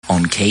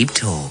on Cape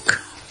Talk.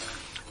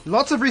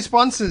 Lots of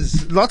responses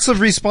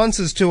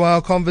to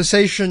our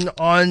conversation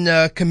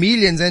on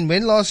chameleons and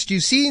when last you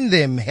seen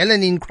them.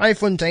 Helen in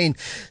Kraaifontein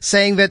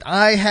saying that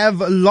I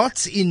have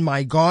lots in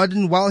my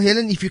garden. Well,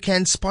 Helen, if you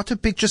can spot a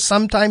picture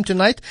sometime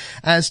tonight,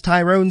 as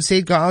Tyrone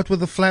said, go out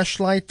with a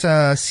flashlight,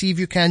 see if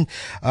you can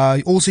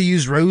also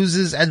use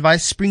Rose's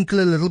advice, sprinkle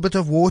a little bit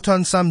of water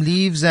on some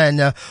leaves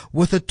and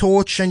with a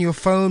torch and your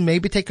phone,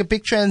 maybe take a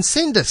picture and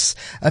send us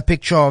a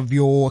picture of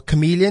your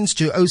chameleons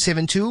to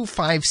 072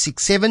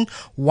 567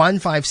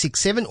 1567,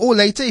 or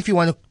later if you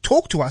want to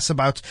talk to us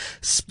about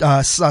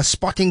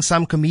spotting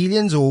some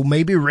chameleons or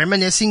maybe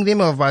reminiscing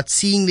them or about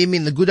seeing them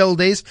in the good old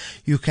days,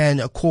 you can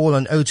call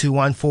on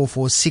 021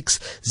 446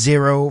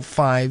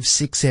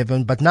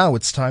 0567. But now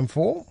it's time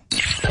for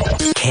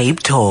Cape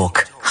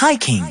Talk,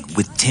 hiking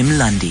with Tim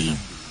Lundy.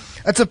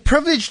 It's a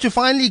privilege to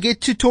finally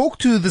get to talk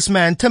to this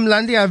man, Tim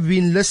Lundy. I've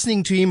been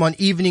listening to him on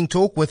Evening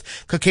Talk with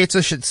Koketso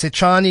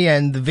Sechani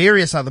and the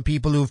various other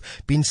people who've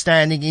been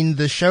standing in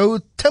the show.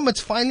 Tim, it's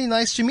finally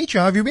nice to meet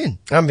you. How have you been?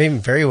 I'm been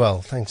very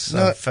well, thanks.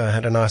 I've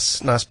had a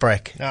nice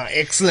break.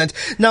 Excellent.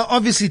 Now,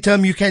 obviously,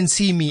 Tim, you can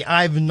see me.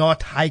 I've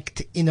not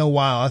hiked in a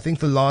while. I think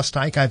the last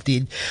hike I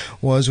did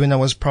was when I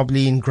was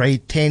probably in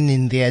grade 10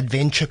 in the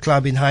Adventure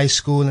Club in high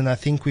school, and I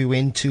think we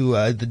went to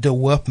the De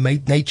Hoop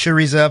Nature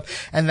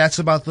Reserve, and that's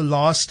about the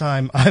last time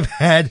I've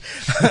had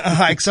a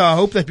hike. So I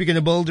hope that we're going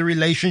to build a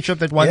relationship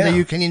that one day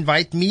you can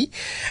invite me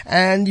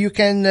and you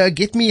can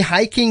get me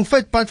hiking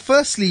fit. But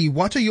firstly,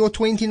 what are your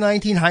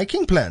 2019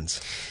 hiking plans?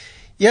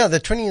 Yeah, the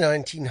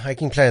 2019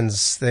 hiking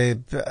plans, there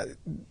are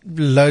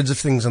loads of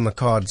things on the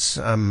cards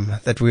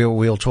that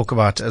we'll talk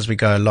about as we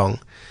go along.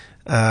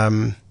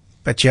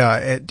 But yeah,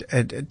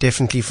 it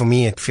definitely for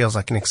me, it feels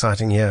like an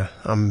exciting year.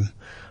 I'm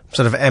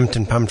sort of amped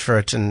and pumped for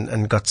it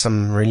and got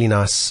some really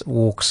nice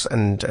walks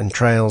and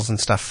trails and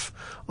stuff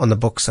on the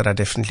books that I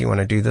definitely want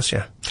to do this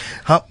year.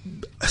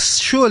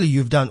 Surely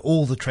you've done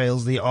all the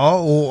trails there are,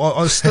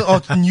 or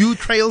are new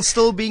trails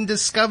still being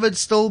discovered,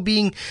 still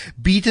being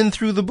beaten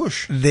through the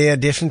bush? There are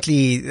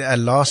definitely,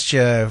 last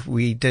year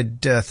we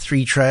did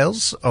 3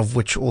 trails, of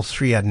which all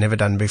 3 I'd never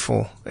done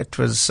before. It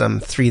was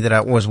 3 that I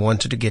always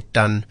wanted to get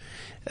done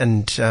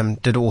and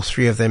did all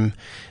 3 of them.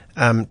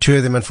 2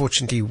 of them,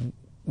 unfortunately,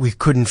 we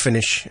couldn't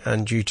finish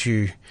due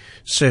to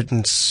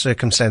certain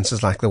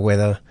circumstances like the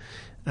weather.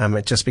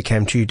 It just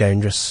became too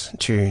dangerous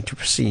to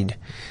proceed.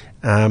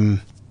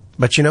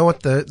 But you know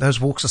what? Those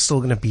walks are still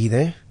going to be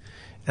there,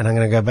 and I'm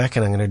going to go back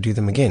and I'm going to do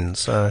them again.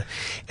 So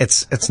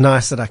it's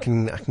nice that I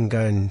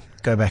can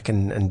go back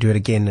and do it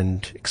again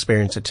and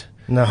experience it.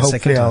 Now,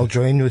 hopefully I'll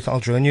join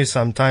you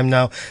sometime.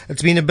 Now,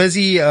 it's been a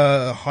busy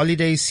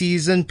holiday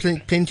season,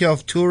 plenty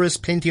of tourists,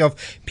 plenty of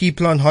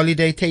people on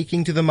holiday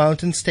taking to the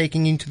mountains,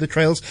 taking into the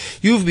trails.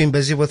 You've been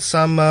busy with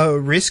some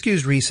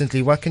rescues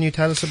recently. What can you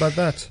tell us about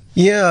that?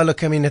 Yeah,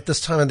 look, I mean, at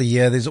this time of the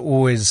year, there's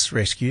always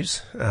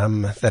rescues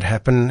that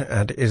happen.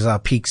 It is our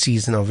peak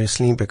season,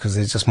 obviously, because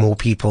there's just more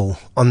people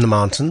on the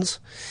mountains.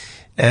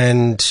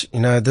 And, you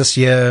know, this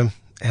year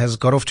has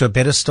got off to a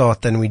better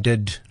start than we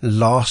did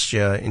last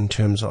year in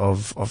terms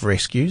of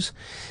rescues.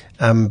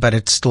 But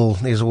it's still,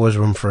 there's always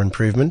room for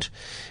improvement.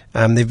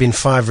 There've been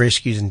 5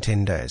 rescues in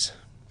 10 days.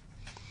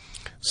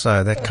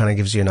 So that kind of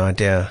gives you an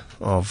idea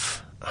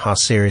of how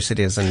serious it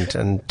is.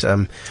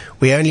 And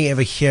we only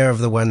ever hear of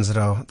the ones that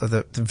are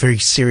the very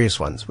serious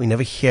ones. We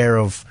never hear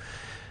of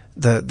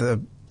the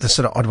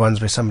sort of odd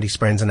ones where somebody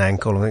sprains an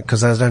ankle,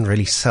 because those don't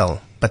really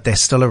sell. But they're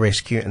still a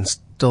rescue, and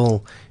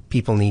still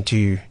people need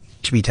to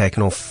be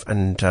taken off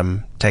and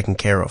taken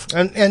care of.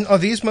 And are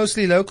these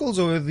mostly locals,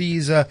 or are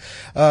these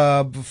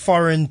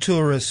foreign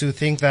tourists who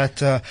think that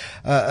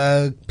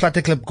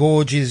Platteklip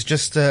Gorge is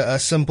just a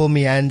simple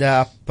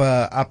meander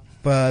up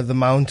the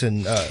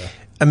mountain?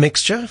 A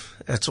mixture.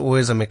 It's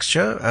always a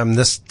mixture.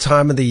 This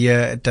time of the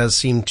year, it does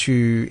seem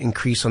to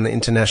increase on the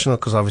international,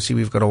 because obviously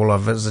we've got all our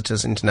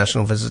visitors,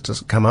 international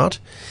visitors, come out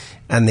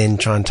and then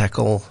try and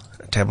tackle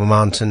Table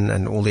Mountain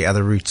and all the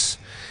other routes.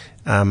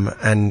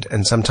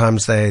 And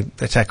sometimes they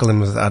tackle them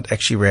without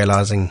actually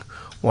realizing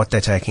what they're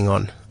taking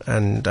on.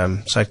 And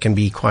so it can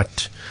be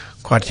quite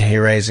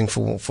hair-raising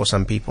for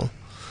some people.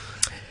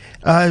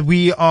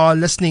 We are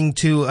listening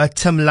to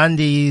Tim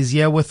Lundy. He's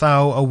here with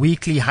our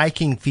weekly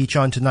hiking feature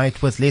on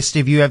tonight with Lester.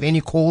 If you have any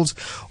calls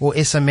or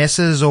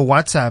SMSs or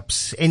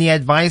WhatsApps, any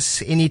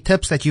advice, any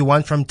tips that you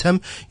want from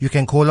Tim, you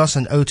can call us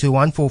on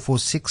 021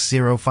 446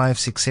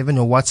 0567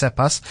 or WhatsApp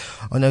us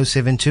on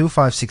 072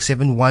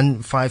 567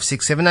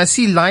 1567. I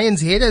see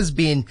Lion's Head has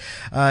been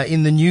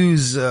in the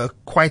news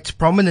quite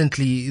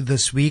prominently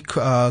this week.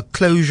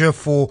 Closure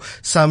for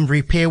some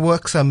repair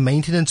work, some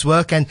maintenance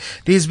work, and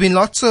there's been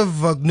lots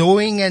of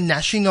gnawing and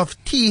gnashing of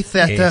teeth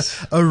at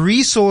a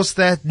resource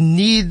that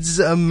needs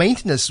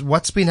maintenance.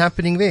 What's been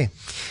happening there?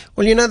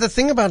 Well, you know, the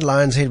thing about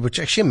Lion's Head, which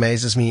actually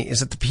amazes me,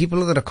 is that the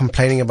people that are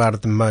complaining about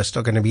it the most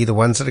are going to be the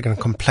ones that are going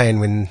to complain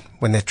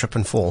when they trip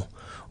and fall,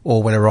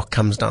 or when a rock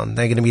comes down.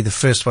 They're going to be the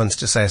first ones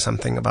to say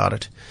something about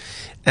it.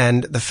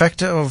 And the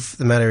fact of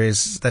the matter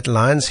is that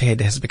Lion's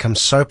Head has become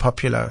so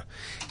popular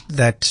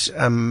that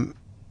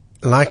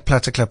like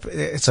Platteklip,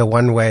 it's a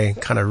one-way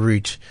kind of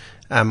route,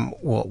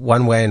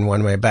 one way and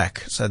one way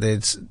back. So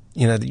there's,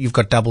 you've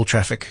got double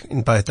traffic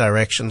in both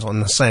directions on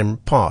the same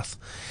path.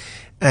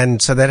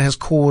 And so that has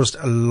caused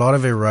a lot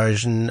of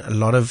erosion, a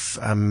lot of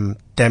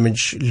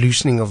damage,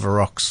 loosening of the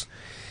rocks.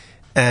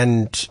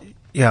 And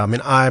yeah, I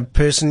mean, I've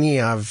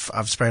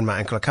sprained my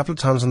ankle a couple of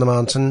times on the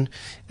mountain,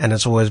 and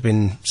it's always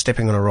been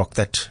stepping on a rock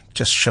that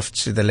just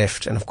shifts to the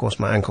left, and of course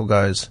my ankle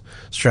goes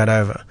straight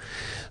over.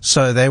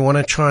 So they want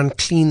to try and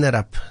clean that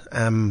up.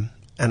 And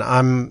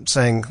I'm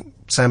saying,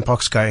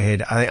 Sandbox, go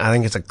ahead. I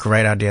think it's a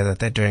great idea that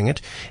they're doing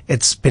it.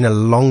 It's been a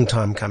long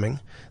time coming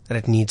that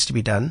it needs to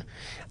be done.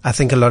 I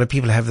think a lot of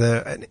people have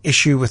an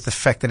issue with the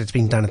fact that it's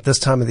being done at this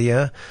time of the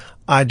year.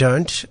 I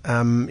don't.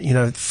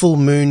 Full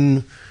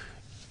moon,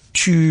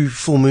 2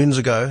 full moons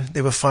ago,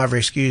 there were 5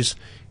 rescues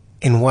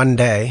in one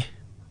day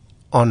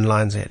on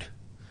Lions Head.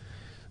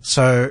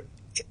 So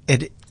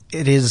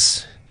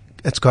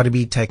it's got to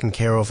be taken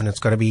care of, and it's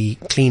got to be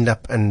cleaned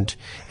up and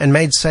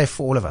made safe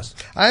for all of us.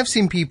 I've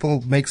seen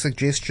people make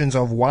suggestions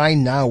of why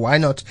now, why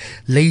not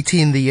late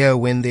in the year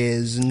when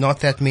there's not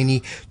that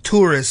many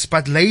tourists,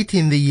 but late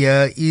in the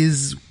year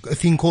is a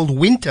thing called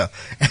winter,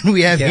 and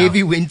we have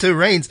heavy winter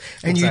rains,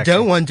 and Exactly. You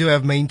don't want to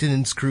have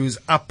maintenance crews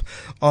up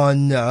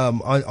on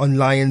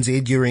Lions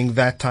Head during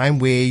that time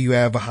where you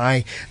have a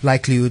high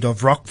likelihood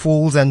of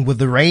rockfalls, and with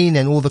the rain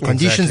and all the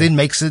conditions, it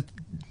makes it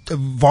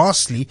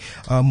vastly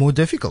more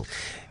difficult.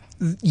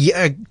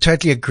 Yeah, I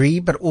totally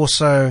agree. But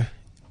also,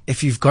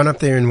 if you've gone up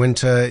there in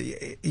winter,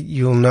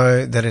 you'll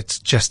know that it's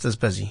just as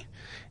busy.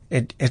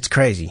 It's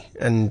crazy.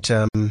 And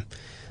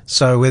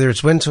so whether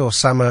it's winter or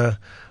summer,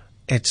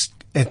 it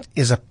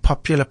is a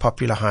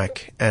popular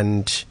hike,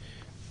 and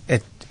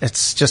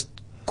it's just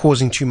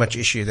causing too much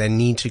issue. They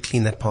need to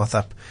clean that path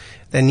up.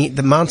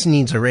 The mountain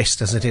needs a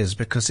rest as it is,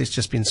 because there's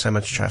just been so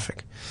much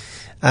traffic.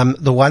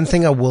 The one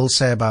thing I will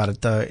say about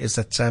it, though, is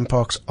that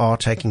Sandparks are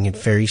taking it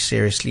very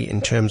seriously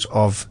in terms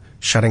of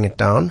shutting it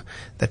down,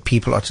 that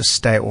people are to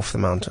stay off the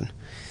mountain.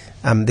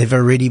 There've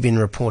already been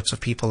reports of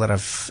people that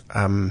have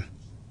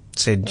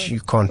said,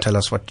 you can't tell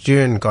us what to do,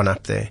 and gone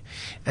up there.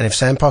 And if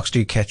Sandparks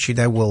do catch you,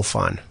 they will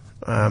fine.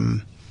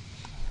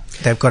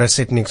 They've got to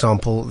set an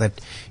example that,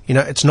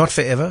 it's not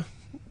forever.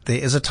 There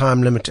is a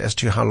time limit as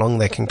to how long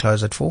they can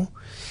close it for.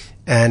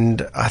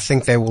 And I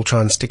think they will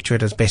try and stick to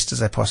it as best as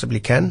they possibly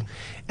can,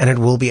 and it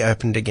will be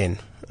opened again.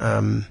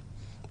 We've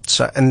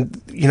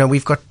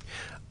got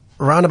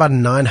around about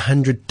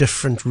 900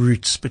 different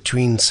routes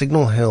between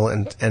Signal Hill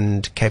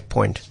and Cape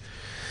Point.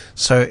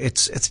 So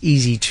it's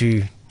easy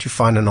to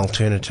find an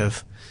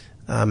alternative.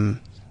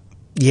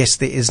 Yes,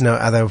 there is no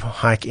other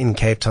hike in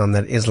Cape Town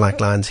that is like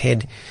Lions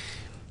Head.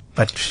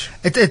 But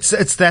it's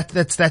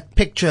that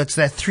picture. It's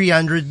that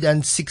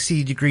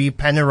 360-degree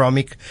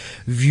panoramic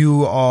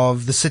view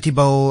of the city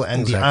bowl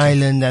and the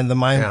island and the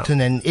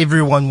mountain, and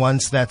everyone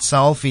wants that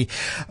selfie.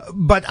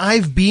 But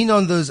I've been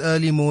on those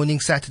early morning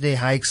Saturday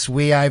hikes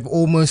where I've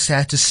almost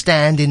had to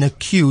stand in a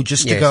queue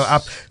just to go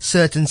up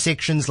certain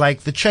sections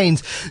like the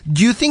chains.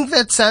 Do you think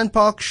that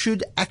Sandpark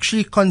should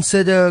actually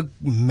consider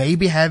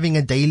maybe having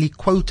a daily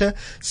quota,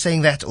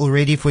 saying that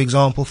already, for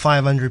example,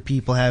 500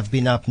 people have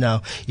been up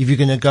now? If you're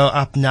going to go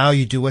up now,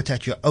 you do it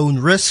at your own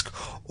risk,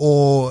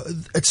 or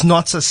it's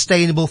not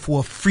sustainable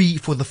for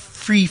the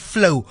free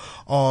flow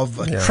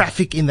of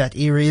traffic in that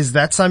area. Is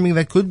that something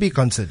that could be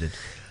considered?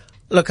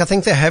 Look, I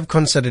think they have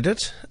considered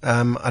it.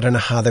 I don't know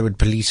how they would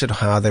police it or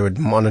how they would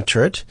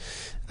monitor it.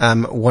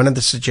 One of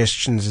the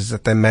suggestions is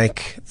that they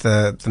make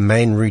the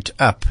main route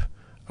up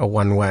a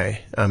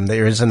one-way.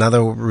 There is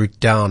another route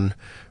down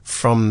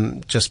from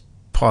just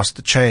past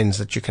the chains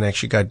that you can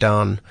actually go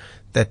down,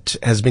 that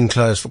has been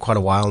closed for quite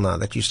a while now,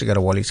 that used to go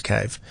to Wally's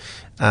Cave.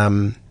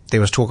 There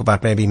was talk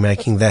about maybe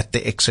making that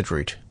the exit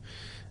route.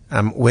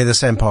 Where the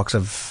Sandparks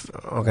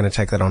are going to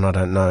take that on, I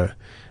don't know.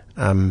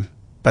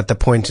 But the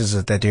point is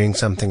that they're doing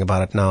something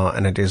about it now,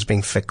 and it is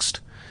being fixed,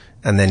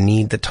 and they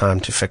need the time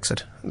to fix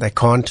it. They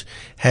can't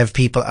have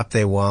people up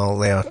there while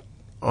they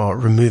are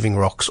removing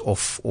rocks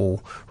off,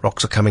 or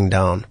rocks are coming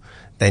down.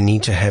 They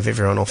need to have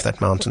everyone off that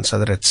mountain so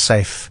that it's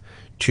safe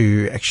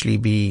to actually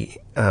be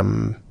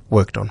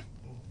worked on.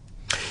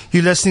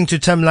 You're listening to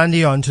Tim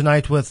Lundy on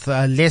Tonight with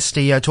Lester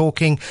here,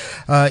 talking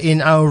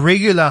in our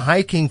regular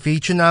hiking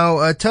feature.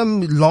 Now, Tim,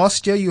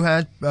 last year you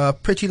had a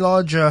pretty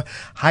large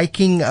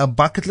hiking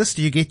bucket list.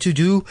 Do you get to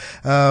do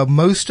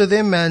most of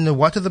them? And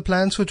what are the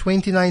plans for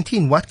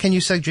 2019? What can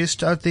you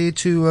suggest out there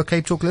to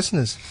Cape Talk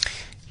listeners?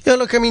 Yeah,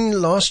 look, I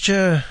mean, last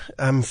year,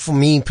 for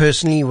me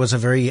personally, was a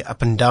very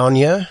up and down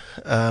year.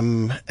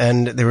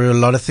 And there were a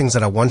lot of things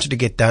that I wanted to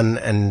get done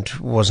and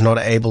was not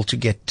able to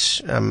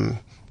get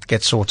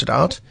sorted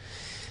out.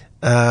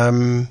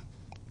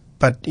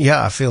 But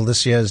yeah, I feel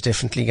this year is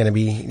definitely going to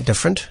be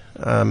different.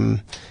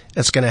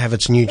 It's going to have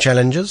its new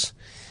challenges.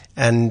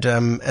 And,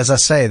 as I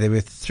say, there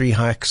were 3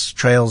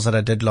 trails that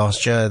I did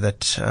last year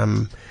that,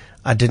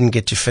 I didn't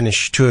get to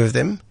finish 2 of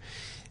them.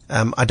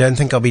 I don't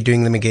think I'll be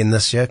doing them again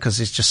this year because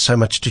there's just so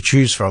much to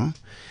choose from.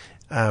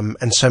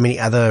 And so many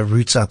other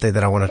routes out there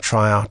that I want to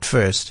try out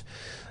first.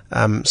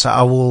 So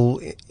I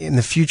will, in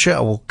the future, I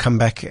will come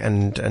back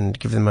and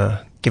give them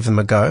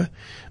a go.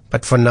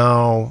 But for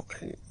now,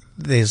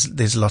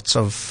 there's lots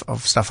of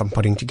stuff I'm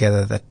putting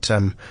together that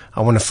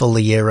I want to fill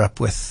the year up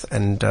with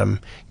and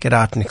get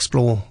out and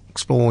explore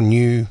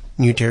new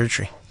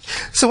territory.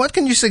 So what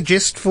can you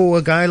suggest for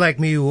a guy like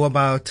me who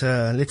about,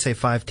 let's say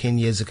 5-10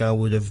 years ago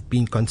would have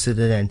been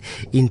considered an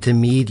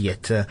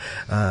intermediate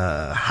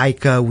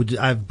hiker?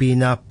 I've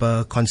been up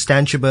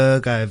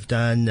Constantiaberg, I've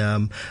done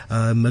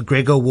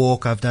McGregor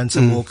Walk, I've done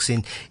some walks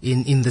in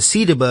the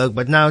Cedarburg,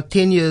 but now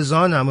 10 years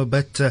on, I'm a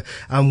bit,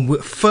 I'm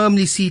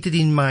firmly seated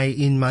in my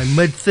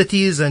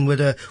mid-30s and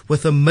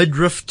with a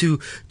midriff to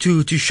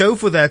show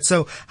for that.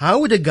 So how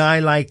would a guy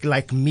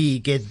like me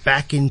get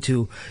back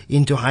into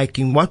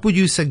hiking? What would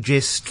you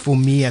suggest for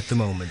me at the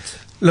moment?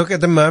 Look, at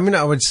the moment,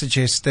 I would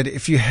suggest that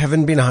if you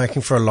haven't been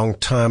hiking for a long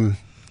time,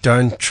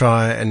 don't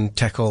try and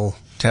tackle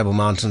Table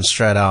Mountain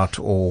straight out,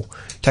 or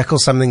tackle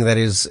something that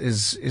is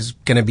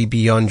going to be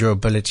beyond your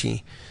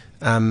ability.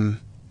 And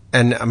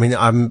I mean,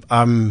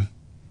 I'm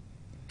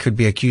could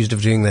be accused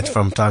of doing that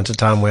from time to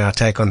time, where I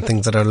take on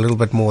things that are a little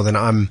bit more than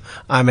I'm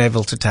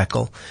able to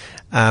tackle.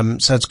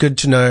 So it's good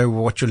to know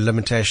what your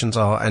limitations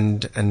are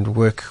and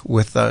work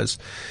with those.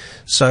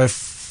 So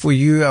for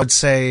you, I would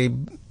say,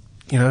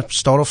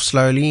 start off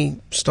slowly,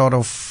 start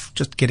off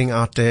just getting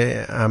out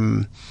there.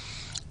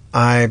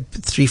 I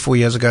 3-4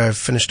 years ago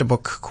finished a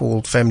book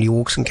called Family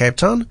Walks in Cape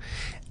Town,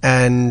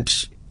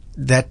 and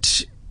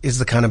that is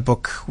the kind of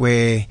book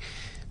where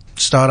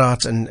start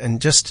out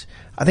and just,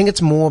 I think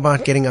it's more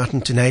about getting out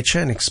into nature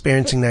and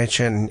experiencing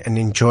nature and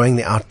enjoying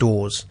the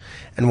outdoors.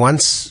 And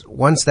once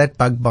that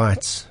bug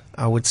bites,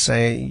 I would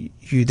say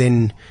you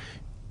then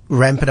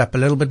ramp it up a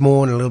little bit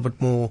more and a little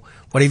bit more,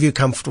 whatever you're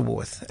comfortable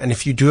with. And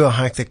if you do a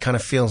hike that kind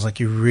of feels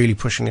like you're really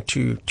pushing it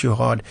too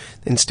hard,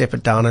 then step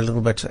it down a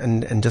little bit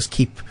and just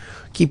keep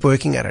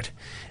working at it.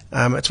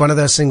 It's one of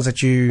those things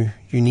that you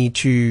need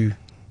to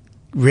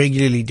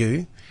regularly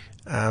do.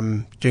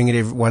 Doing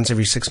it once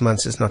every 6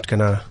 months is not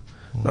gonna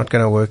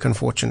work,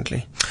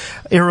 unfortunately.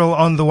 Errol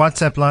on the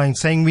WhatsApp line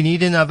saying we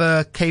need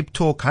another Cape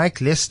Talk hike.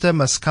 Leicester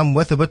must come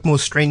with a bit more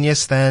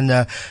strenuous than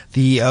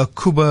the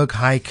Coburg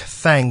hike.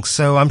 Thanks.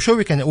 So I'm sure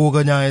we can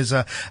organize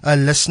a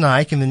listener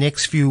hike in the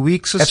next few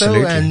weeks or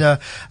Absolutely. so,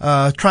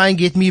 and try and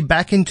get me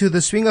back into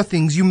the swing of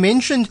things. You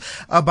mentioned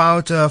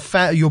about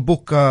your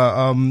book,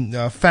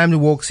 Family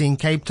Walks in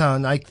Cape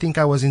Town. I think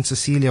I was in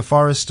Cecilia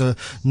Forest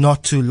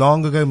not too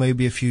long ago,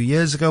 maybe a few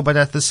years ago, but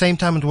at the same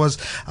time it was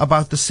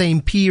about the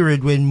same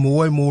period when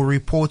more and more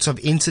reports of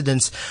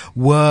incidents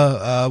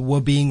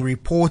were being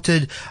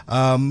reported.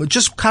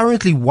 Just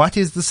currently, what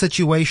is the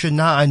situation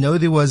now? I know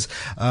there was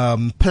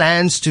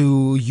plans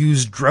to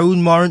use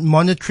drone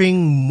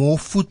monitoring, more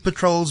foot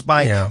patrols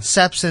by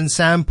SAPs and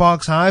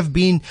SAMParks. How have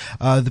been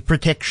the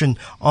protection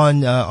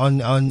on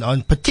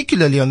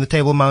particularly on the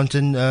Table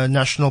Mountain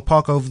National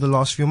Park over the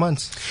last few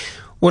months?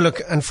 Well,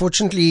 look,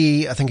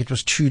 unfortunately, I think it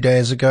was 2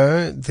 days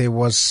ago, there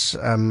was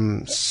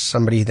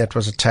somebody that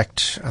was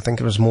attacked. I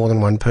think it was more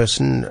than one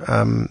person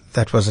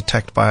that was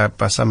attacked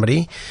by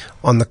somebody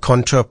on the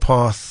contour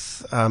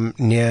path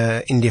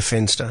near India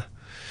Fenster.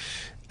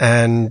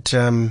 And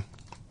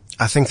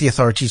I think the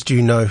authorities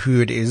do know who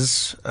it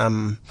is.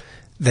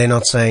 They're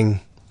not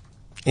saying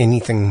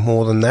anything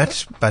more than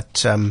that.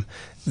 But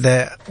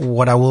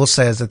what I will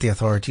say is that the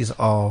authorities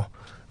are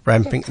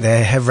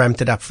they have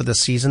ramped it up for the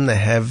season. They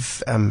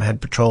have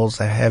had patrols.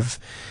 They have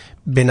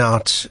been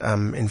out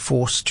in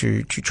force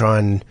to try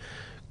and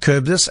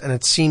curb this, and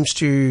it seems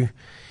the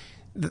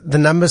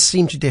numbers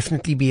seem to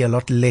definitely be a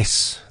lot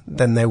less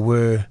than they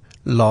were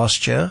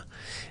last year,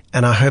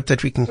 and I hope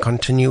that we can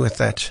continue with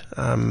that.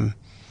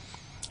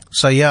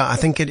 So yeah, I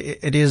think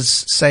it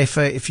is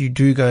safer if you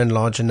do go in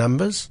larger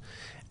numbers,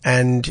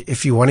 and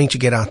if you're wanting to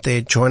get out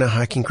there, join a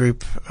hiking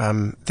group.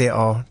 There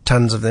are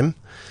tons of them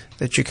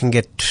that you can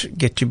get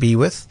to be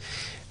with.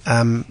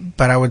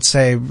 But I would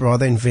say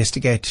rather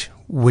investigate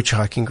which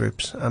hiking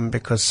groups,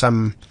 because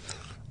some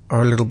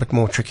are a little bit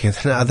more trickier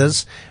than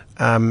others,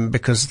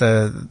 because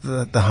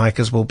the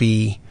hikers will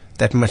be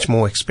that much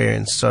more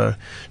experienced. So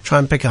try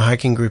and pick a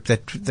hiking group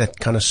that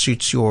kind of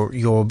suits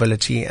your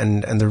ability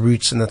and the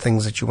routes and the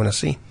things that you want to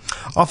see.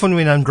 Often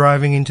when I'm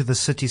driving into the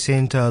city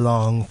centre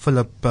along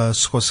Philip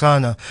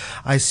Skhosana,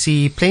 I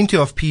see plenty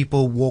of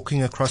people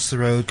walking across the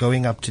road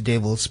going up to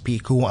Devil's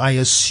Peak who I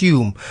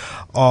assume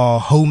are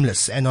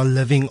homeless and are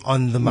living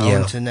on the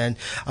mountain. And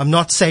I'm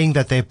not saying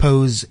that they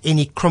pose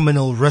any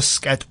criminal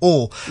risk at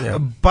all,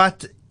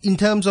 but in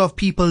terms of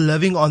people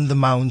living on the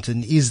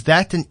mountain, is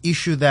that an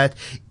issue that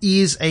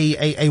is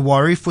a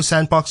worry for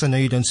SANParks? I know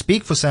you don't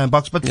speak for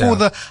SANParks, but for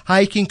the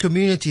hiking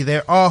community,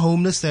 they are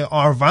homeless, they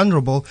are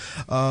vulnerable.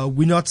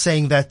 We're not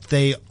saying that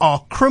they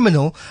are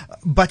criminal,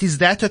 but is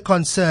that a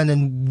concern?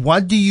 And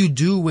what do you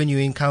do when you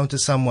encounter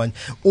someone,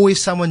 or if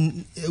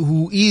someone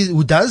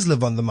who does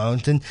live on the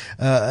mountain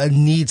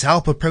needs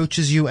help,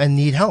 approaches you and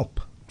need help?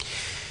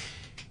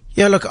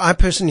 Yeah, look, I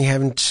personally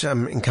haven't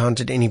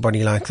encountered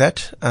anybody like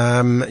that.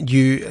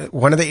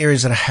 One of the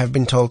areas that I have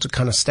been told to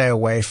kind of stay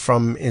away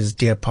from is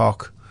Deer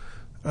Park,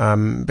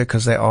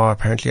 because there are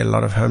apparently a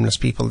lot of homeless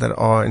people that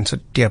are in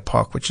Deer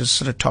Park, which is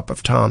sort of top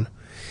of town.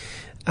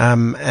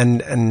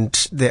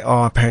 And there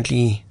are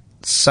apparently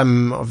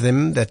some of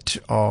them that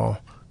are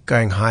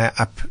going higher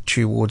up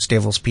towards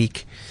Devil's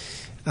Peak.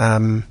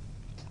 I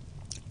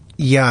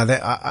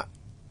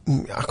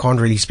can't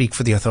really speak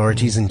for the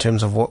authorities in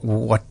terms of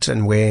what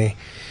and where,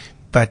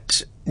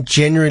 but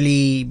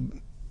generally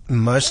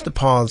most of the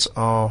paths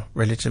are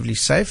relatively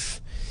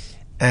safe,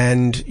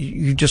 and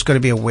you just got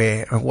to be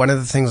aware. One of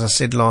the things I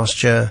said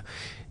last year,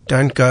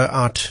 don't go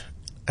out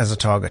as a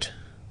target.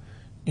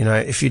 You know,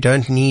 if you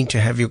don't need to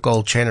have your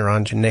gold chain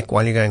around your neck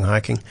while you're going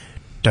hiking,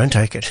 don't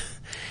take it.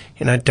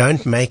 You know,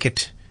 don't make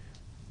it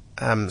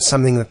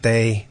something that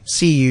they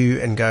see you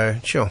and go,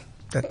 sure,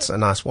 that's a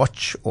nice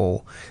watch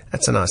or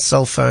that's a nice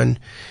cell phone.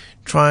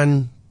 Try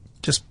and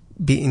just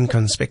be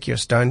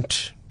inconspicuous.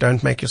 Don't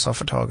make yourself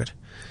a target.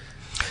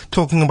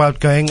 Talking about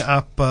going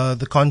up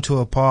the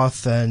contour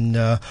path and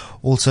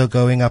also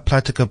going up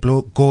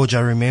Platica Gorge,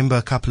 I remember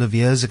a couple of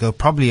years ago,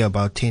 probably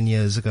about 10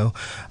 years ago,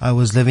 I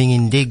was living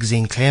in Diggs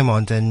in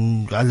Claremont,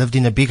 and I lived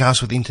in a big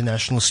house with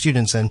international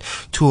students, and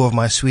two of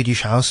my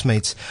Swedish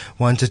housemates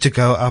wanted to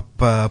go up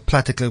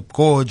Platica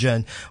Gorge,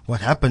 and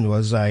what happened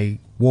was I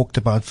walked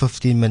about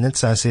 15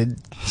 minutes. I said,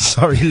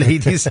 sorry,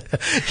 ladies,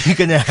 you're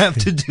going to have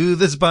to do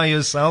this by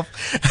yourself,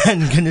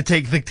 and going to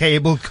take the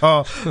cable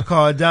car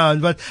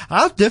down. But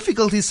our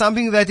difficulty is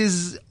something that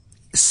is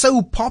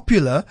so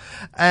popular,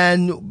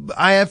 and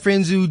I have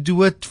friends who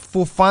do it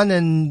for fun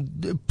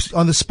and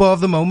on the spur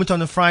of the moment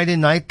on a Friday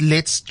night.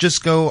 Let's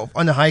just go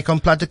on a hike on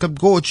Platica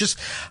Gorge. Just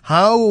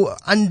how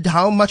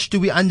much do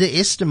we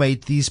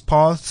underestimate these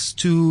paths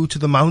to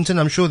the mountain?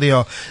 I'm sure they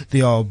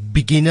are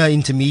beginner,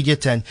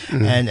 intermediate,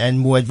 and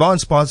more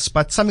advanced paths,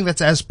 but something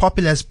that's as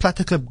popular as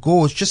Platica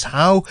Gorge, just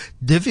how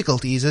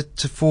difficult is it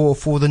for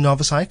the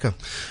novice hiker?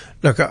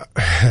 Look,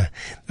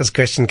 this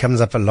question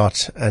comes up a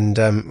lot, and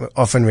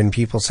often when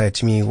people say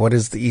to me, what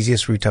is the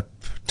easiest route up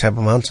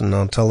Table Mountain,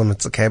 I'll tell them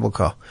it's a cable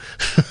car.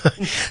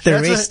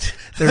 The rest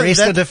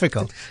are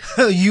difficult.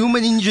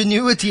 Human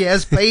ingenuity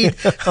has paid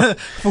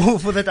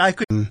for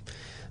that.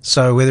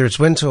 So whether it's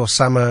winter or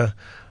summer,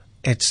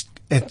 it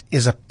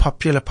is a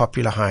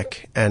popular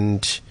hike,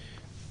 and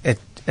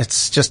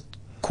it's just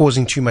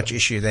causing too much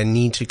issue. They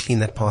need to clean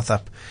that path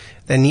up.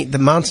 The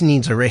mountain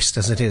needs a rest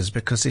as it is,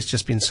 because there's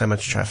just been so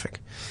much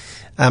traffic.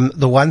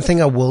 The one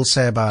thing I will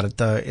say about it,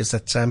 though, is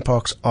that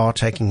SANParks are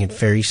taking it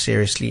very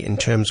seriously in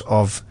terms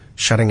of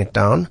shutting it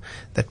down,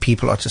 that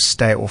people are to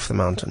stay off the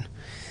mountain.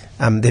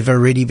 There have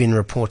already been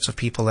reports of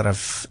people that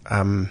have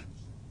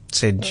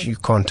said, you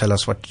can't tell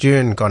us what to do,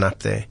 and gone up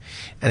there.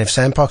 And if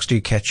SANParks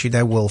do catch you,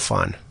 they will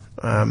fine.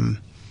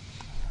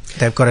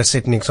 They've got to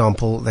set an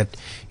example that,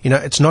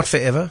 it's not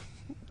forever.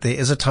 There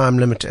is a time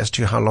limit as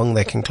to how long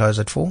they can close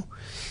it for.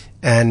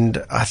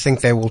 And I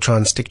think they will try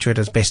and stick to it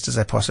as best as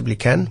they possibly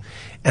can,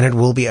 and it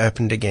will be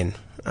opened again.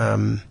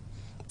 We've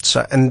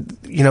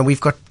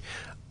got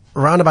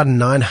around about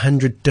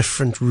 900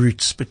 different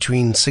routes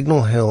between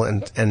Signal Hill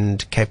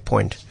and Cape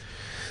Point.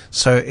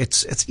 So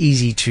it's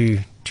easy to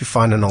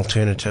find an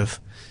alternative.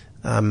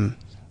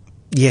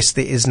 Yes,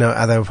 there is no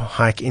other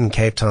hike in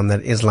Cape Town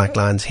that is like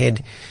Lion's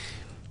Head.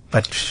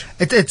 But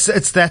it's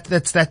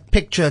that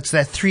picture. It's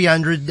that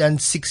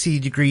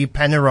 360-degree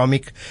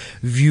panoramic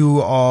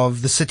view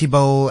of the City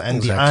Bowl and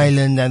exactly. The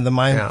island and the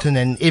mountain,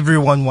 and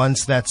everyone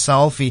wants that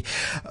selfie.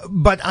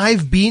 But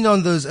I've been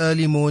on those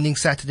early morning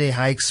Saturday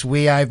hikes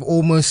where I've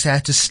almost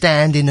had to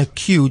stand in a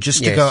queue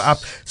just to go up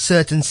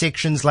certain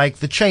sections like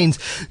the chains.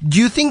 Do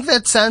you think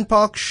that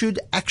SANParks should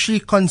actually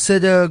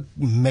consider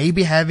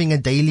maybe having a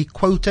daily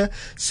quota,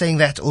 saying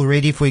that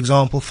already, for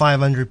example,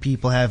 500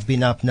 people have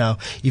been up now?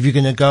 If you're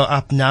going to go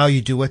up now, you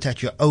do it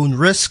at your own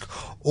risk,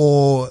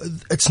 or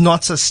it's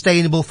not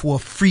sustainable for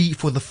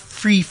the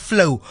free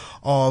flow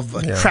of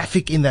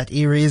traffic in that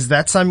area. Is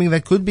that something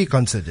that could be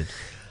considered?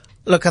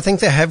 Look, I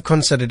think they have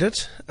considered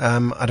it.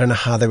 I don't know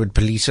how they would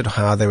police it or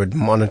how they would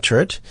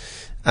monitor it.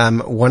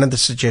 One of the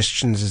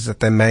suggestions is that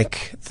they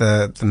make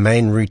the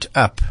main route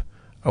up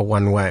a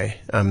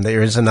one-way.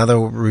 There is another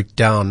route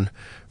down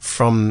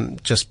from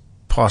just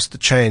past the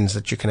chains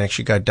that you can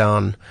actually go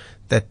down,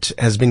 that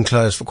has been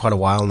closed for quite a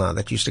while now,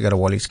 that used to go to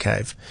Wally's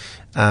Cave.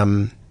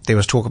 There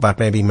was talk about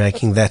maybe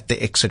making that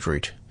the exit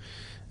route.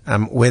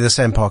 Where the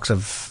SANParks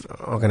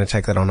are going to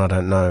take that on, I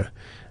don't know.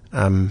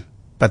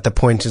 But the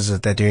point is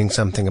that they're doing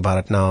something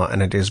about it now,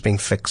 and it is being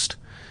fixed,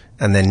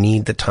 and they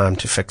need the time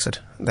to fix it.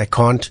 They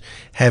can't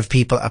have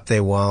people up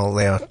there while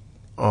they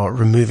are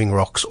removing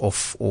rocks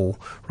off, or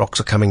rocks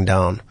are coming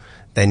down.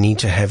 They need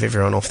to have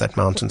everyone off that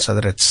mountain so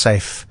that it's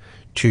safe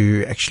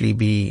to actually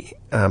be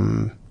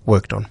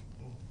worked on.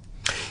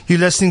 You're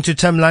listening to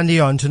Tim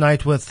Lundy on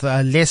Tonight with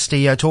Lester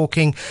here,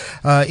 talking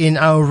in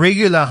our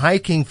regular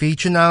hiking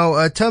feature.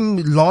 Now, Tim,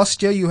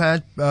 last year you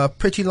had a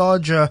pretty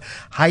large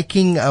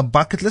hiking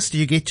bucket list. Do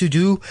you get to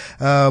do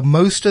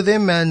most of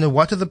them? And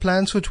what are the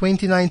plans for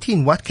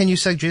 2019? What can you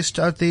suggest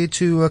out there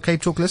to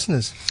Cape Talk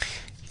listeners?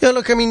 Yeah,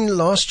 look, I mean,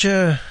 last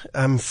year,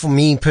 for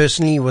me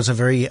personally, was a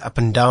very up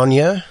and down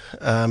year.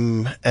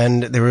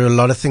 And there were a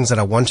lot of things that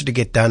I wanted to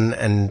get done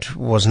and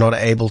was not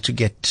able to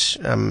get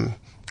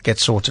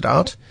sorted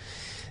out.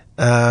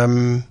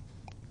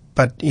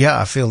 But yeah,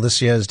 I feel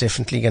this year is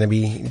definitely going to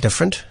be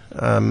different.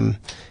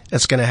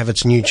 It's going to have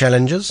its new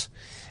challenges.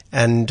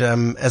 And,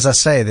 as I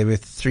say, there were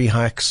 3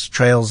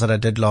 trails that I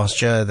did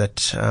last year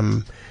that,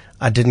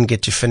 I didn't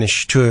get to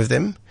finish 2 of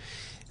them.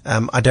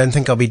 I don't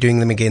think I'll be doing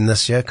them again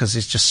this year because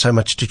there's just so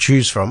much to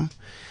choose from,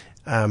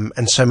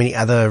 and so many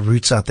other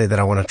routes out there that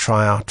I want to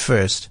try out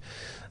first.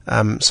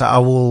 So I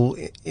will,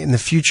 in the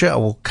future, I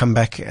will come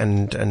back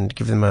and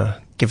give them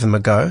a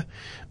go.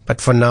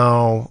 But for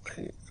now,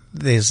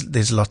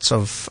 there's lots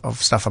of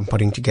stuff I'm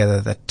putting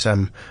together that,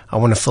 I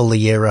want to fill the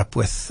year up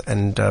with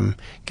and,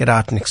 get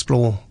out and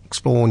explore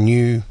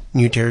new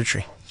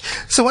territory.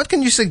 So what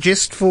can you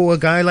suggest for a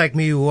guy like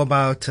me who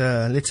about,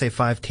 let's say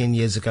 5-10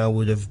 years ago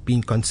would have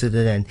been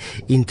considered an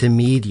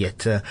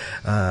intermediate,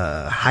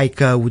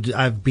 hiker?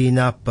 I've been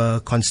up,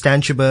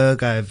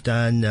 Constantiaberg. I've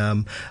done,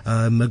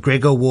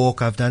 McGregor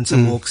Walk. I've done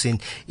some walks in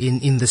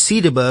the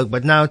Cedarburg,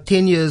 but now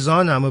 10 years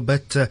on, I'm a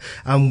bit,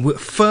 I'm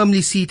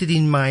firmly seated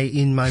in my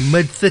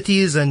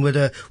mid-30s and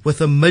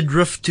with a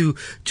midriff to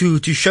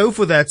show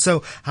for that.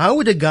 So how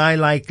would a guy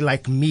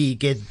like me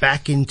get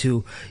back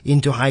into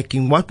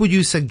hiking? What would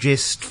you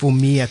suggest for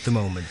me at the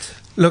moment?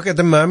 Look, at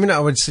the moment, I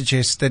would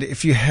suggest that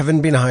if you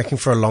haven't been hiking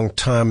for a long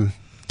time,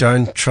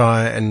 don't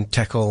try and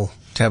tackle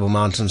Table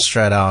Mountain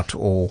straight out,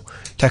 or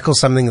tackle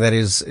something that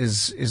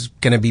is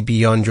going to be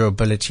beyond your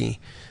ability.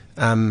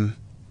 And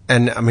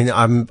I mean,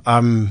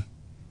 I'm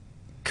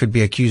could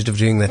be accused of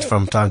doing that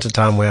from time to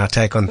time, where I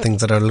take on things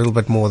that are a little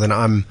bit more than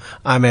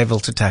I'm able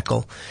to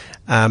tackle.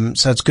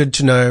 So it's good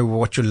to know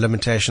what your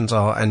limitations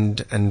are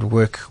and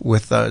work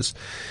with those.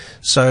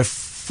 So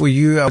for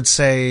you, I would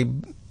say,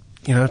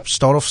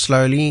 start off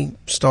slowly,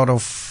 start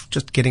off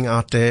just getting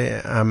out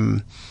there.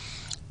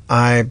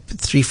 I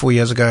 3-4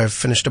 years ago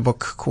finished a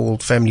book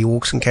called Family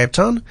Walks in Cape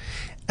Town,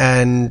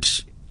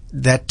 and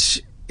that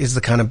is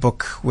the kind of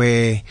book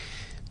where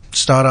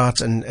start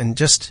out and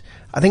just,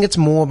 I think it's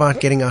more about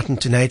getting out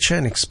into nature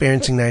and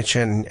experiencing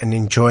nature and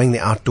enjoying the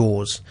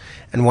outdoors.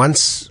 And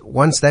once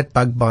that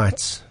bug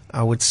bites,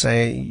 I would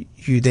say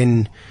you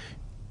then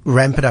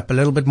ramp it up a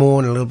little bit more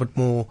and a little bit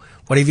more,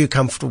 whatever you're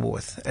comfortable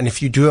with. And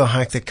if you do a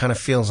hike that kind of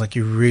feels like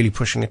you're really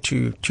pushing it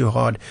too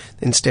hard,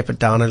 then step it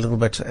down a little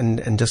bit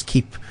and just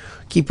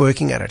keep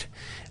working at it.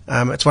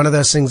 It's one of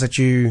those things that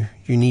you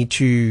need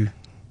to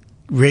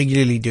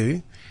regularly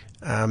do.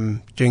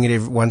 Doing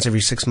it once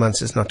every 6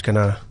 months is not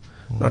gonna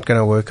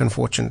work,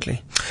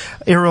 unfortunately.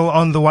 Errol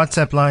on the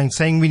WhatsApp line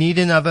saying we need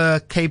another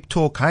Cape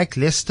Talk hike.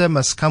 Leicester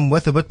must come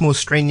with a bit more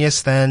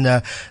strenuous than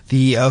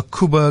the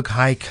Coburg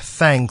hike.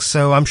 Thanks.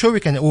 So I'm sure we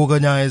can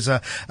organize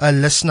a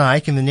listener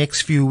hike in the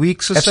next few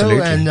weeks or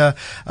Absolutely. so,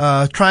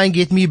 and try and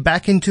get me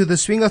back into the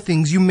swing of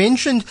things. You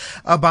mentioned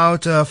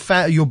about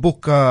your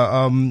book,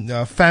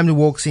 Family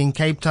Walks in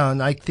Cape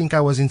Town. I think I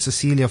was in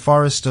Cecilia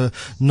Forest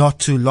not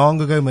too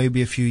long ago,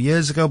 maybe a few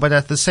years ago, but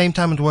at the same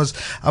time it was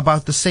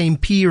about the same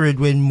period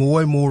when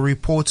more and more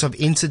reports of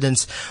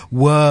incidents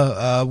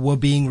were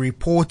being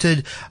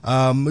reported.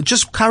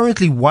 Just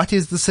currently, what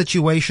is the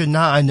situation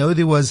now? I know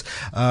there was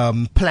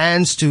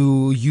plans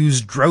to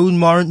use drone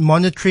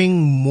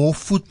monitoring, more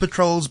foot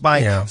patrols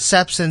by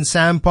SAPs and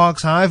SAM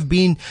parks. How have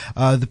been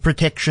the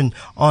protection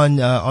on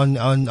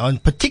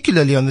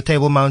particularly on the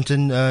Table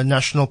Mountain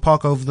National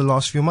Park over the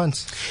last few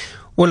months?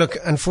 Well, look,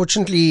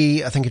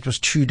 unfortunately, I think it was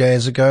 2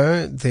 days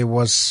ago, there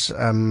was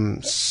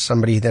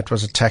somebody that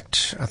was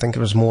attacked. I think it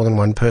was more than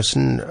one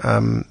person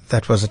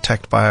that was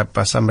attacked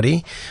by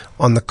somebody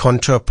on the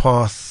contour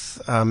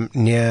path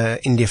near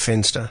India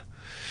Fenster.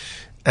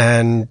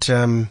 And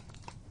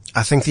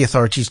I think the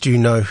authorities do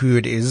know who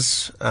it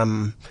is.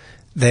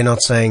 They're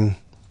not saying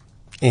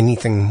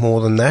anything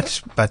more than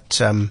that.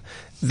 But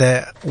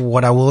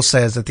what I will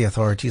say is that the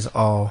authorities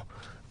are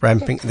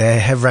they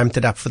have ramped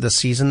it up for the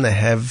season. They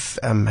have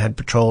had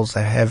patrols.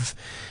 They have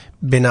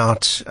been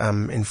out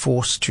in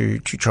force to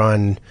try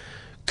and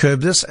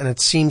curb this, and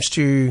it seems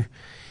the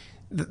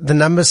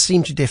numbers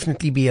seem to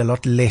definitely be a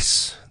lot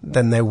less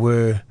than they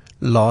were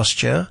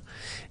last year,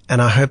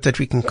 and I hope that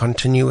we can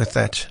continue with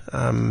that.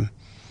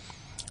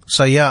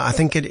 So yeah, I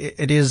think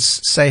it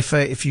is safer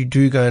if you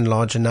do go in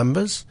larger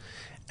numbers,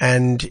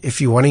 and if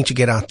you're wanting to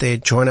get out there,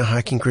 join a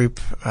hiking group.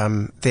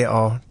 There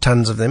are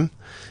tons of them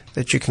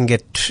that you can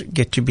get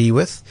to be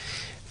with.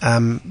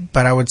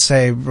 But I would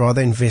say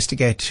rather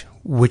investigate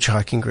which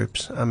hiking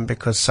groups,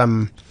 because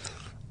some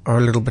are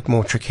a little bit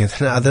more trickier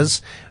than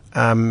others,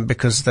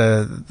 because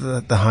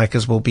the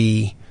hikers will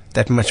be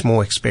that much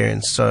more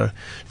experienced. So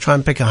try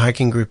and pick a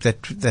hiking group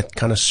that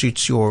kind of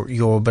suits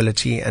your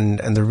ability and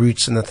the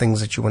routes and the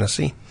things that you want to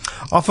see.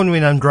 Often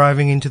when I'm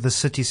driving into the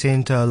city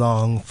centre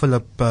along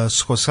Philip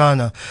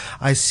Skhosana,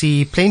 I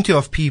see plenty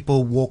of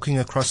people walking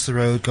across the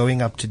road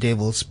going up to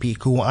Devil's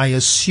Peak who I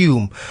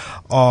assume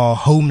are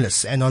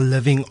homeless and are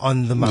living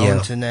on the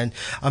mountain. And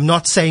I'm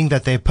not saying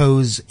that they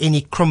pose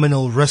any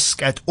criminal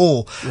risk at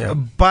all,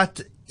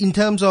 but in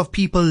terms of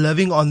people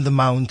living on the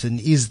mountain,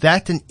 is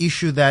that an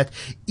issue that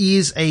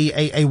is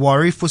a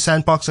worry for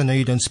Sandbox? I know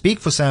you don't speak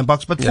for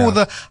Sandbox, but for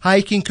the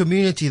hiking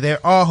community,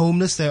 there are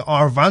homeless, they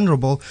are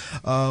vulnerable.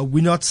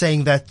 We're not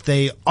saying that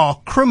they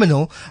are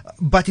criminal,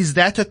 but is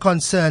that a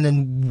concern?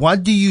 And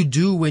what do you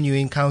do when you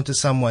encounter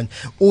someone,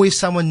 or if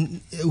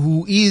someone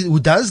who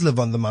does live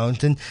on the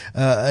mountain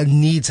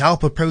needs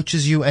help,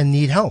 approaches you and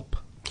need help?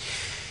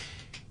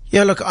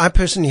 Yeah, look, I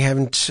personally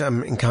haven't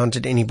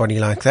encountered anybody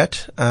like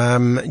that.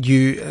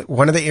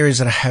 One of the areas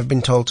that I have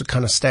been told to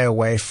kind of stay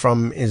away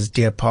from is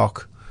Deer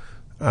Park,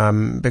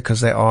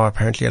 because there are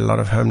apparently a lot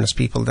of homeless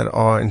people that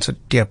are into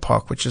Deer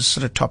Park, which is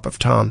sort of top of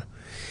town.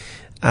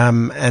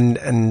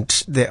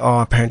 And there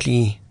are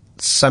apparently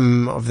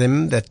some of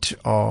them that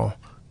are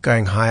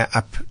going higher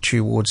up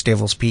towards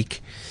Devil's Peak.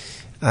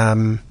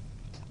 I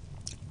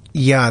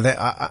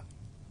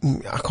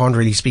can't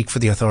really speak for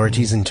the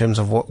authorities in terms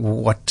of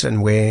what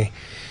and where.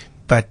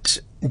 But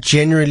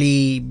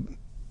generally,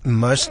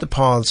 most of the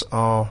paths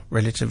are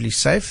relatively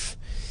safe,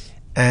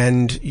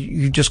 and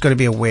you just got to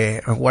be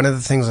aware. One of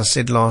the things I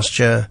said last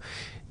year,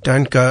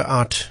 don't go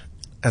out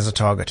as a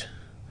target.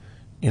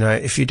 You know,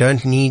 if you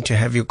don't need to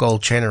have your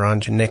gold chain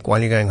around your neck while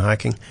you're going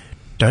hiking,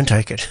 don't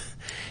take it.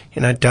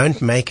 You know,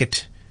 don't make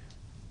it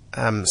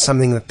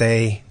something that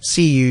they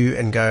see you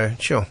and go,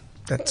 sure,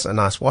 that's a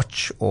nice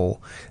watch, or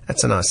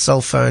that's a nice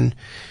cell phone.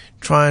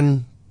 Try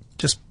and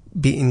just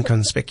be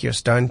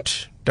inconspicuous.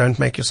 Don't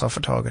make yourself a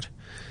target.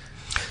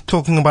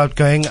 Talking about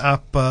going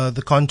up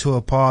the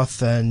contour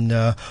path and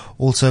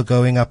also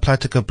going up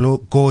Platica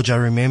Gorge, I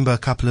remember a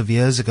couple of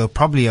years ago,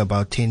 probably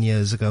about 10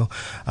 years ago,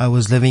 I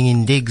was living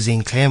in Diggs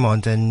in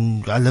Claremont,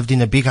 and I lived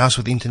in a big house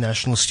with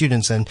international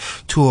students, and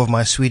two of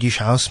my Swedish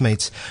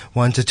housemates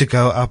wanted to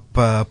go up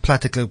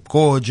Platica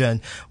Gorge,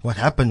 and what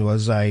happened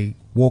was I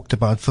walked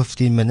about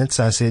 15 minutes.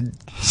 I said,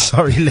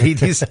 sorry,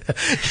 ladies,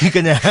 you're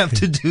going to have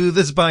to do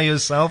this by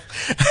yourself,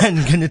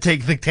 and going to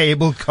take the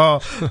cable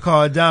car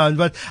down.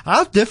 But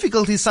how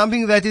difficult is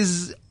something that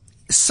is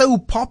so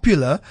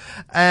popular?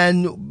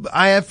 And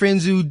I have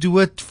friends who do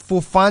it for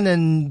fun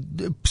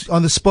and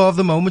on the spur of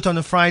the moment on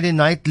a Friday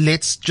night,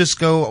 let's just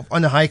go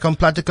on a hike on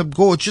Platica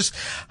Gorge. Just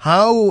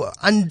how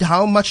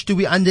much do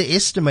we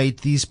underestimate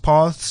these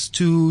paths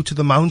to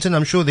the mountain?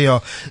 I'm sure they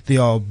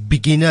are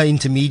beginner,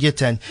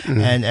 intermediate and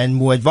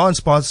more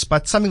advanced paths,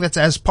 but something that's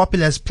as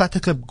popular as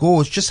Platica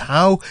Gorge, just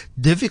how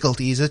difficult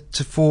is it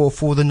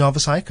for the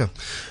novice hiker?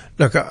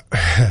 Look,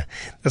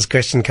 this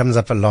question comes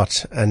up a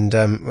lot, and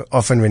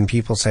often when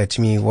people say to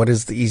me, what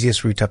is the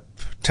easiest route up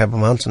Table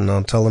Mountain,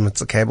 I'll tell them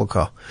it's a cable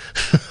car.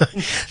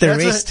 The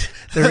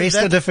rest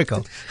are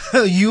difficult.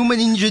 Human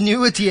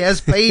ingenuity has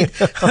paid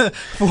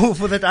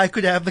for that I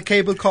could have the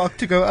cable car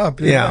to go up.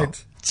 Yeah.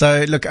 Right?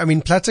 So, look, I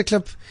mean,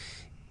 Platica,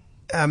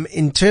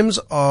 in terms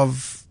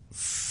of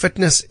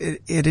fitness,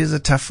 it is a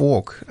tough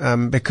walk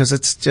because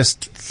it's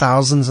just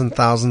thousands and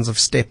thousands of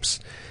steps,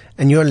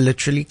 and you're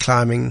literally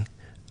climbing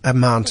a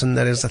mountain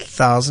that is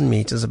 1,000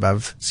 meters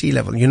above sea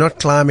level. You're not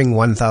climbing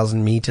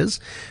 1,000 meters,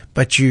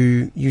 but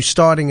you're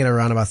starting at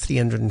around about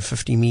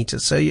 350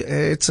 meters. So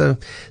it's a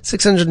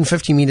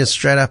 650 meters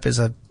straight up is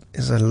a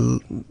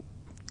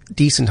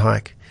decent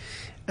hike.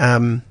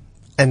 And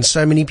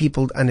so many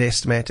people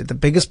underestimate it. The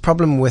biggest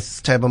problem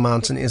with Table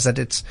Mountain is that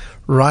it's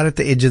right at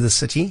the edge of the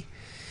city.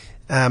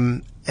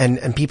 And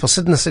people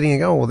sit in the city and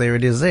go, oh, well, there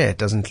it is there. It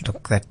doesn't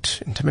look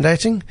that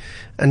intimidating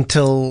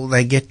until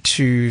they get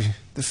to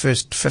the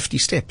first 50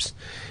 steps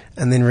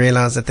and then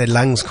realize that their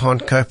lungs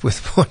can't cope with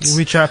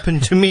which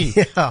happened to me.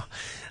 Yeah.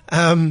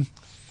 And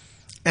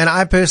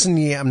I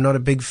personally am not a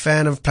big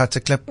fan of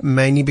Platica,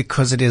 mainly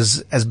because it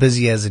is as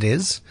busy as it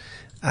is.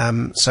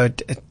 So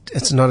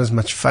it's not as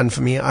much fun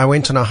for me. I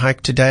went on a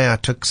hike today. I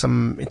took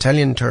some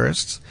Italian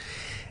tourists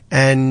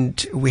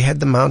and we had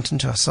the mountain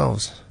to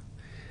ourselves.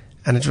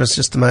 And it was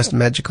just the most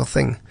magical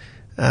thing.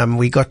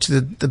 We got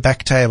to the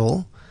back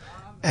table,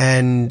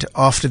 and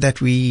after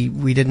that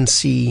we didn't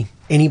see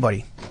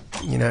anybody.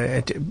 You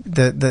know,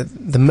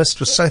 the mist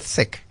was so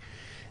thick,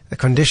 the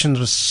conditions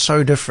were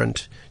so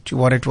different to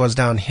what it was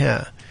down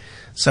here.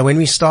 So when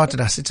we started,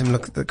 I said to him,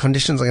 look, the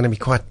conditions are going to be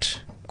quite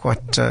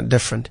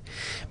different.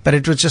 But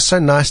it was just so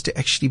nice to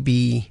actually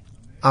be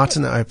out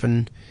in the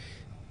open,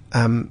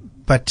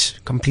 but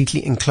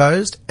completely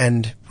enclosed,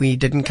 and we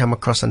didn't come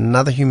across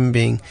another human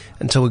being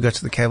until we got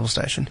to the cable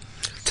station.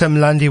 Tim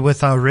Lundy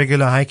with our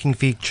regular hiking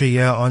feature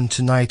here on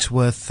Tonight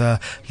with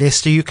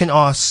Lester. You can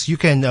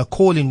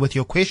call in with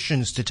your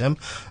questions to Tim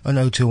on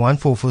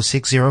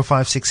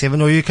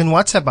 021-446-0567, or you can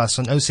WhatsApp us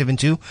on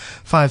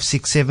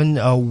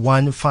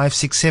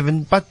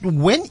 072-567-1567. But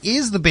when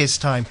is the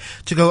best time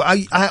to go?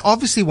 I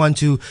obviously want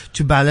to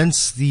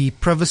balance the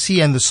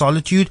privacy and the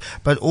solitude,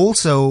 but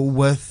also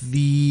with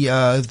the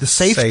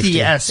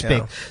safety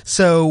aspect. Yeah.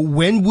 So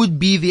when would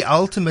be the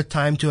ultimate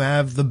time to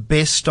have the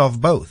best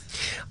of both?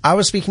 I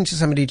was speaking to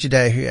somebody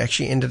today who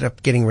actually ended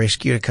up getting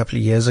rescued a couple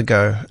of years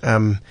ago,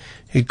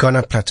 who'd gone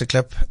up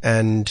Platica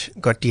and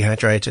got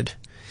dehydrated.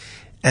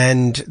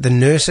 And the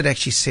nurse had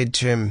actually said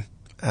to him,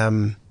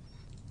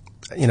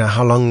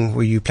 how long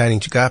were you planning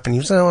to go up? And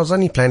he said, I was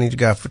only planning to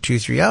go up for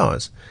 2-3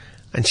 hours.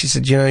 And she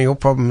said, your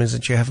problem is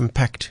that you haven't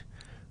packed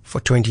for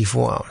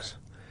 24 hours.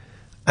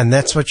 And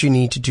that's what you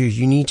need to do.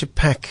 You need to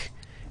pack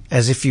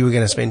as if you were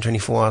going to spend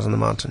 24 hours on the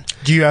mountain.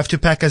 Do you have to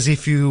pack as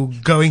if you're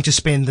going to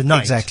spend the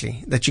night?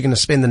 Exactly. That you're going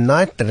to spend the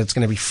night, that it's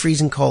going to be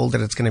freezing cold,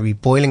 that it's going to be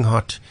boiling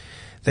hot,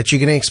 that you're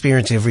going to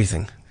experience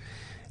everything.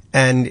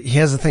 And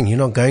here's the thing, you're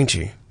not going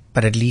to,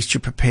 but at least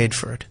you're prepared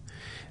for it.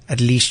 At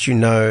least you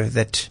know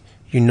that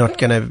you're not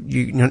going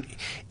to,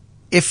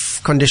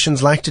 if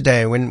conditions like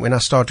today, when I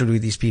started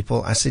with these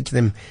people, I said to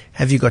them,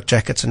 have you got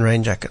jackets and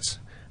rain jackets?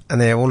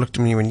 And they all looked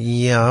at me and went,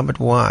 yeah, but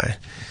why?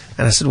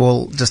 And I said,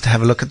 well, just to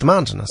have a look at the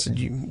mountain. I said,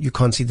 you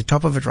can't see the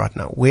top of it right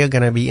now. We're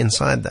going to be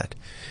inside that.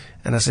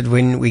 And I said,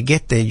 when we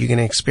get there, you're going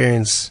to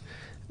experience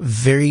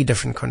very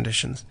different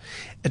conditions.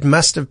 It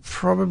must have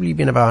probably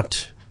been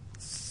about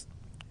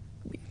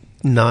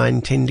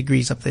 9-10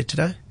 degrees up there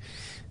today.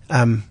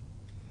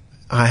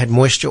 I had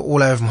moisture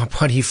all over my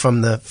body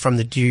from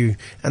the dew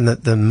and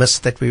the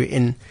mist that we were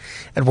in.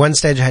 At one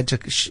stage, I had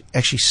to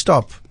actually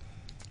stop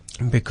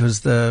because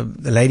the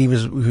lady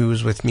who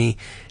was with me,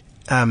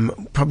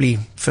 probably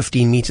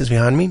 15 meters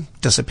behind me,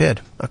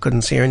 disappeared. I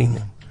couldn't see her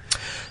anymore.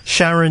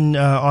 Sharon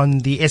on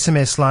the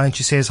SMS line,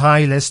 she says,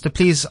 hi Lester,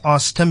 please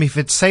ask Tim if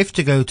it's safe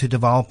to go to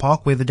Duval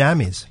Park where the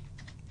dam is.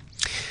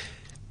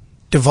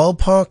 Duval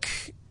Park,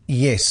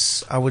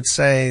 yes, I would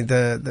say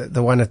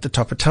the one at the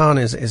top of town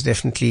is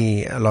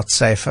definitely a lot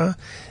safer.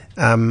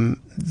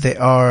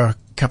 There are a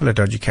couple of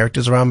dodgy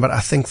characters around, but I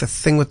think the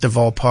thing with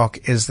Duval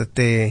Park is that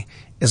there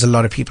is a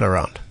lot of people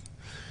around.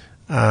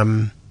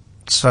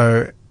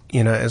 So,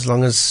 as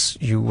long as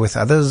you're with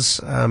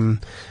others,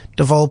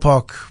 Duval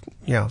Park,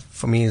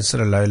 for me is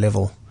sort of low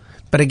level.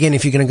 But again,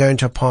 if you're going to go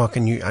into a park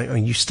and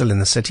you're still in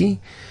the city,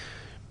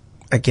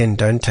 again,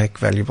 don't take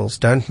valuables.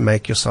 Don't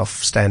make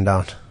yourself stand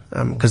out.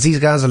 Because these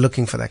guys are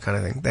looking for that kind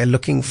of thing. They're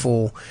looking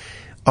for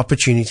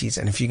opportunities.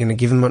 And if you're going to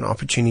give them an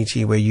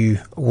opportunity where you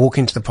walk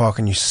into the park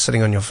and you're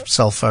sitting on your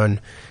cell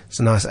phone, it's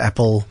a nice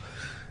apple,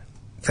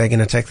 they're going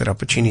to take that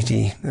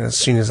opportunity as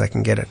soon as they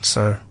can get it.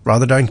 So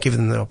rather don't give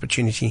them the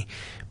opportunity,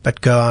 but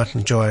go out,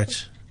 enjoy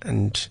it.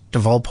 And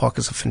Duval Park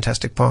is a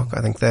fantastic park.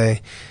 I think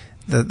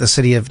the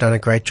city have done a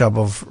great job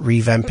of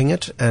revamping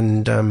it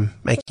and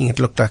making it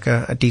look like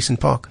a decent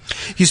park.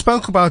 You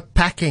spoke about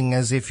packing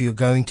as if you're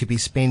going to be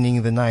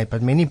spending the night,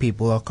 but many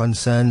people are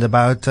concerned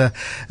about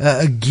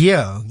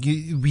gear.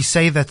 We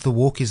say that the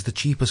walk is the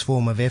cheapest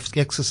form of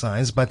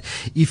exercise, but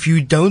if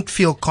you don't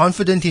feel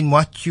confident in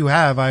what you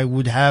have, I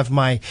would have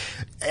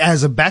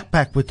as a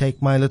backpack would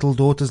take my little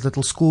daughter's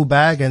little school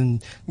bag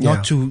and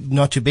not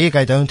too big.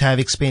 I don't have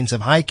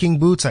expensive hiking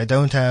boots. I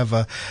don't have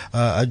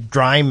a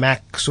dry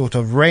Mac sort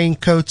of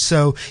raincoat.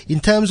 So in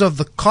terms of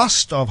the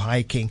cost of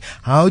hiking,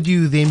 how do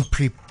you then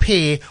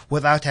prepare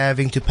without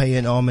having to pay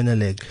an arm and a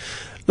leg?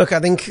 Look, I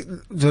think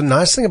the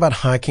nice thing about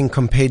hiking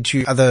compared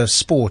to other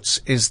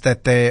sports is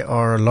that they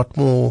are a lot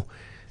more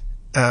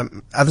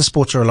other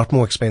sports are a lot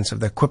more expensive.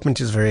 The equipment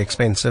is very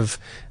expensive.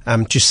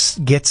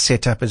 To get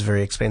set up is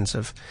very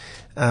expensive.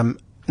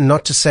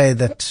 Not to say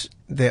that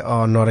there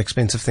are not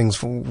expensive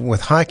things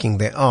with hiking.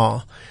 There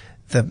are.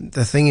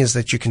 The thing is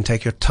that you can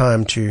take your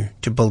time to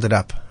build it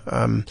up.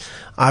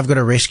 I've got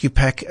a rescue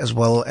pack as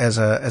well as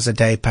a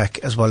day pack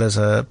as well as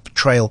a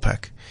trail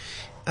pack.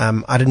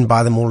 I didn't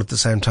buy them all at the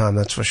same time,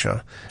 that's for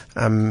sure.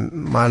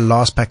 My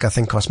last pack I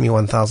think cost me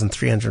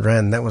 1,300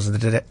 Rand. That was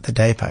the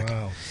day pack.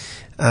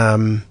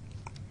 Wow.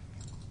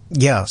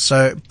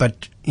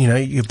 But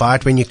you buy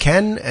it when you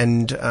can,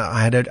 and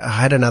I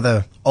had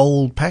another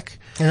old pack.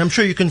 And I'm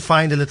sure you can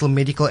find a little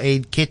medical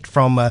aid kit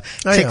from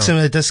Texan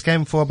at a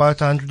discount for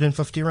about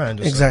 150 Rand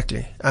or so.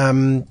 Exactly.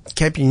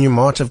 Cape and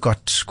Newmart have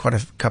got quite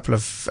a couple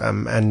of,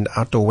 and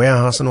Outdoor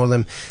Warehouse and all of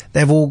them,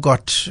 they've all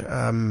got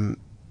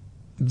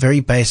very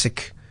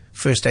basic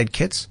first aid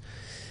kits.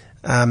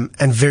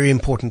 And very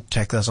important to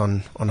take those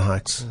on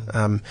hikes.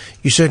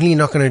 You're certainly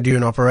not going to do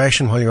an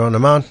operation while you're on a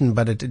mountain,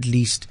 but it at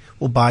least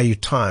will buy you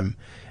time.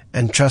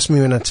 And trust me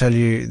when I tell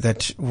you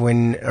that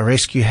when a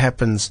rescue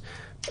happens,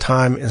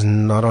 time is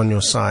not on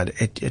your side.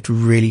 It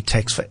really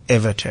takes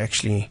forever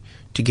to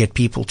get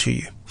people to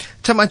you.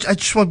 Tim, I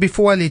just want,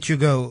 before I let you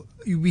go,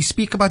 we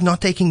speak about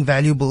not taking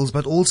valuables,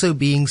 but also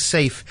being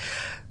safe.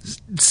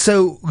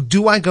 So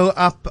do I go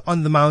up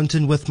on the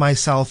mountain with my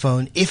cell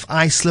phone? If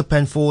I slip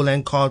and fall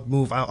and can't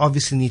move, I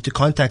obviously need to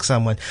contact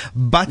someone.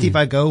 But if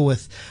I go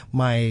with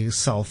my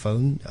cell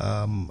phone,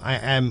 I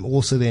am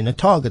also then a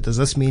target. Does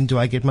this mean, do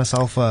I get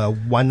myself a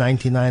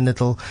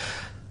 $199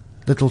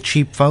 little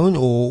cheap phone,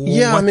 or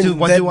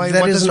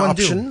that is an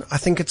option. I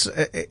think it's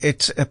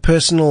a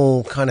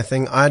personal kind of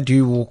thing. I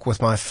do walk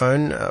with my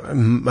phone.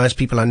 Most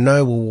people I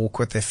know will walk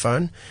with their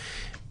phone,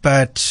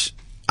 but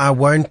I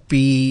won't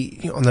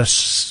be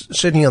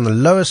certainly on the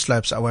lower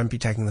slopes. I won't be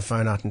taking the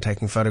phone out and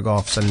taking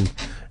photographs and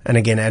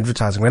again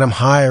advertising. When I'm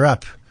higher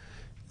up,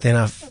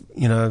 then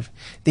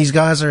these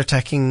guys are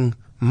attacking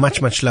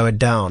much lower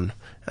down,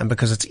 and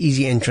because it's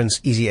easy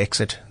entrance, easy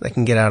exit, they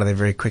can get out of there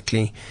very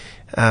quickly.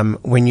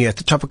 When you're at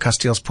the top of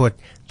Castellsport,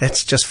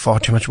 that's just far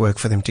too much work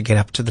for them to get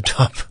up to the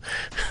top.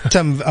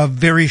 Tim,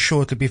 very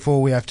shortly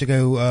before we have to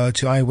go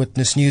to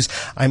Eyewitness News,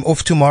 I'm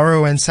off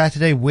tomorrow and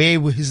Saturday.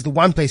 Where is the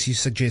one place you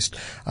suggest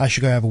I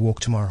should go have a walk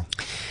tomorrow?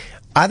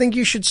 I think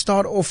you should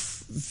start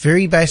off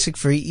very basic,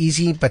 very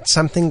easy, but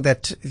something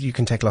that you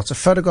can take lots of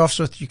photographs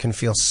with, you can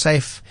feel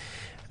safe.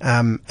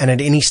 And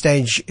at any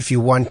stage, if you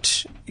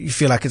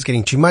feel like it's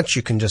getting too much,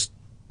 you can just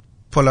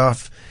pull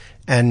off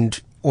and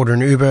order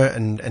an Uber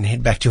and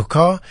head back to your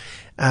car.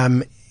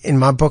 In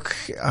my book,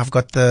 I've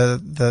got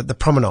the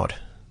promenade.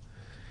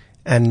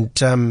 And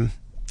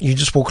you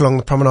just walk along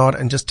the promenade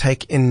and just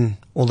take in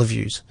all the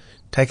views.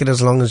 Take it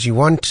as long as you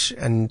want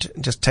and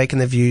just take in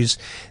the views.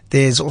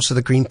 There's also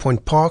the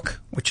Greenpoint Park,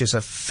 which is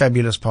a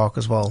fabulous park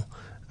as well,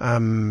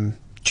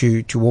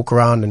 to walk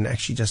around and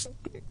actually just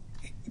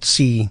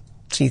see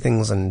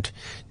things and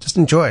just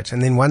enjoy it.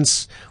 And then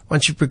once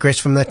you progress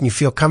from that and you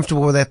feel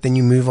comfortable with that, then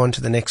you move on to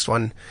the next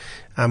one,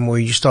 where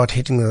you start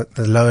hitting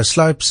the lower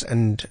slopes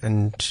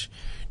and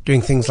doing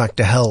things like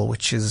the Hill,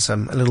 which is a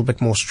little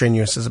bit more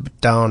strenuous, is a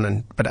bit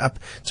down but up.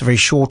 It's a very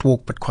short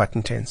walk, but quite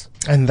intense.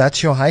 And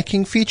that's your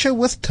hiking feature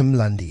with Tim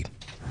Lundy.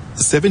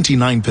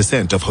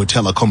 79% of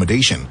hotel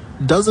accommodation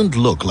doesn't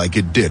look like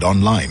it did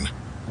online.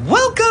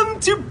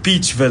 Welcome to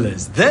Beach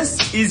Villas.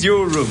 This is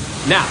your room.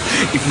 Now,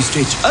 if you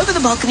stretch over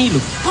the balcony,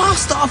 look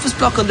past the office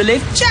block on the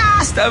left,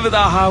 just over the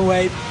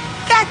highway,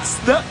 that's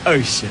the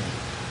ocean.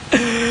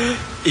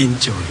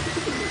 Enjoy.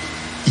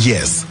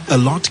 Yes, a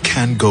lot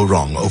can go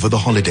wrong over the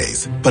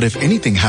holidays, but if anything happens,